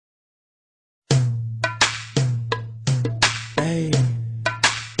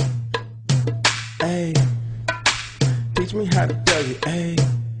teach me how to Dougie, ayy.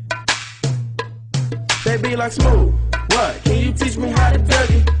 They be like, Smooth, what? Can you teach me how to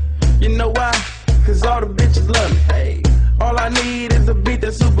Dougie? You know why? Cause all the bitches love me, ayy. All I need is a beat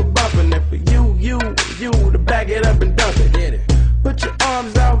that's super bumpin'. And for you to back it up and dump it, get it. Put your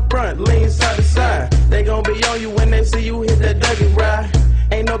arms out front, lean side to side. They gon' be on you when they see you hit that Dougie ride.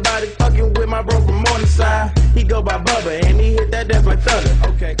 Ain't nobody fucking with my bro from Morningside. He go by Bubba and he hit that dance like thunder.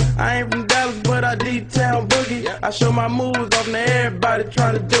 Okay, I ain't from Dallas, but I D-Town boogie. I show my moves off to everybody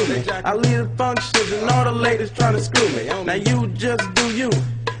trying to do me. I lead the functions and all the ladies trying to screw me. Now you just do you,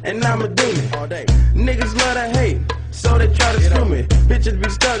 and I'ma do me. Niggas love to hate, so they try to screw me. Bitches be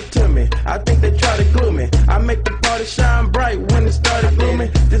stuck to me, I think they try to glue me. I make the party shine bright when it started gloomy.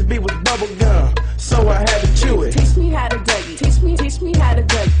 This beat was bubble gum, so I had to chew it. Teach me how to Dougie, teach me how to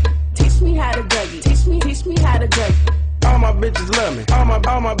Dougie. Teach me how to Dougie, teach me how to Dougie. All my bitches love me, all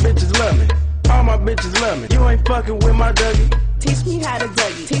my bitches love me. All my bitches love me, you ain't fucking with my Dougie. Teach me how to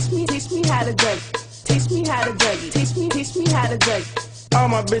Dougie, teach me how to Dougie. Teach me how to Dougie, teach me how to Dougie. All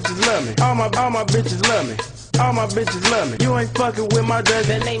my bitches love me, all my bitches love me. All my bitches love me, you ain't fucking with my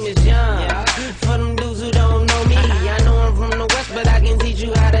Dougie. The name is John, for them dudes who don't know me. I know I'm from the West, but I can teach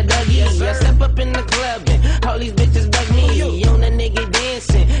you how to Dougie. I step up in the club and all these bitches bug me. On a nigga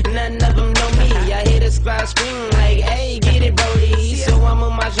dancing, none of them know me. I hear the squad screaming like, hey, get it, Brody. So I'm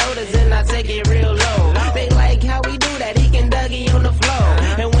on my shoulders and I take it real low. They like how we do that, he can Dougie on the floor.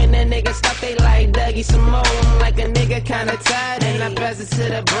 And when the nigga stop, they like Dougie some more. I'm like a nigga kinda tired and I pass it to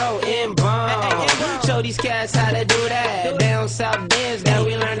the bro in bomb. Show these cats how to do that. Down south dance that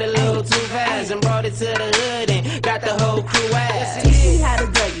we learned a little too fast and brought it to the hood and got the whole crew ass. Teach me how to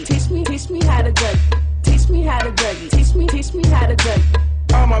Dougie, teach me how to Dougie. Teach me how to Dougie, teach me how to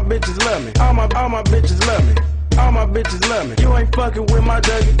Dougie. All my bitches love me, all my bitches love me. All my bitches love me, you ain't fucking with my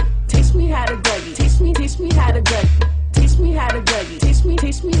Dougie. Teach me how to Dougie, teach me how to Dougie. Teach me how to Dougie,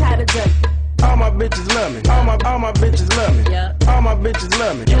 teach me how to Dougie. All my bitches love me, all my bitches love me. All my bitches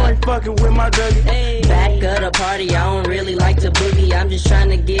love me, you ain't fucking with my Dougie. Back of the party, I don't really like to boogie. I'm just trying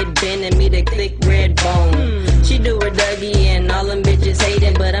to get Ben and me the thick red bone. She do her Dougie and all them bitches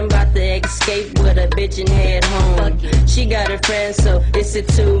hating, but I'm about to escape with a bitch and head home. She got her friends, so it's a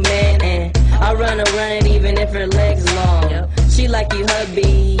two-man, and I run it even if her legs long. She like you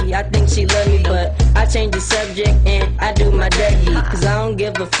hubby, I think she love me, but I change the subject and I do my Dougie. Cause I don't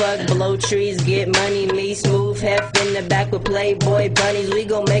give a fuck, blow trees, get money. Me, Smooth, heft in the back with Playboy bunnies. We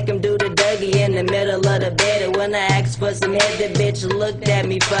gon' make them do the Dougie in the middle of the bed. And when I asked for some head, the bitch looked at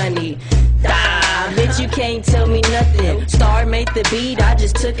me funny. Bitch, you can't tell me nothing. Star made the beat, I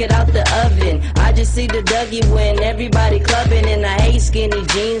just took it out the oven. I just see the Dougie when everybody clubbing, and I hate skinny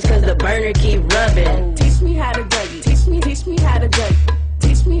jeans cause the burner keep rubbing. Teach me how to Dougie, teach me how to Dougie.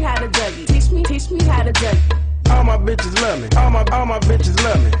 Teach me how to Dougie, teach me how to Dougie. All my bitches love me, all my bitches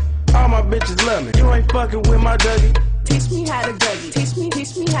love me. All my bitches love me, you ain't fucking with my Dougie. Teach me how to Dougie,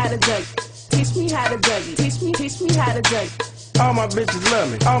 teach me how to Dougie. Teach me how to Dougie, teach me how to Dougie. All my bitches love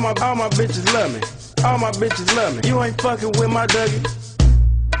me, all my bitches love me. All my bitches love me, you ain't fucking with my Dougie.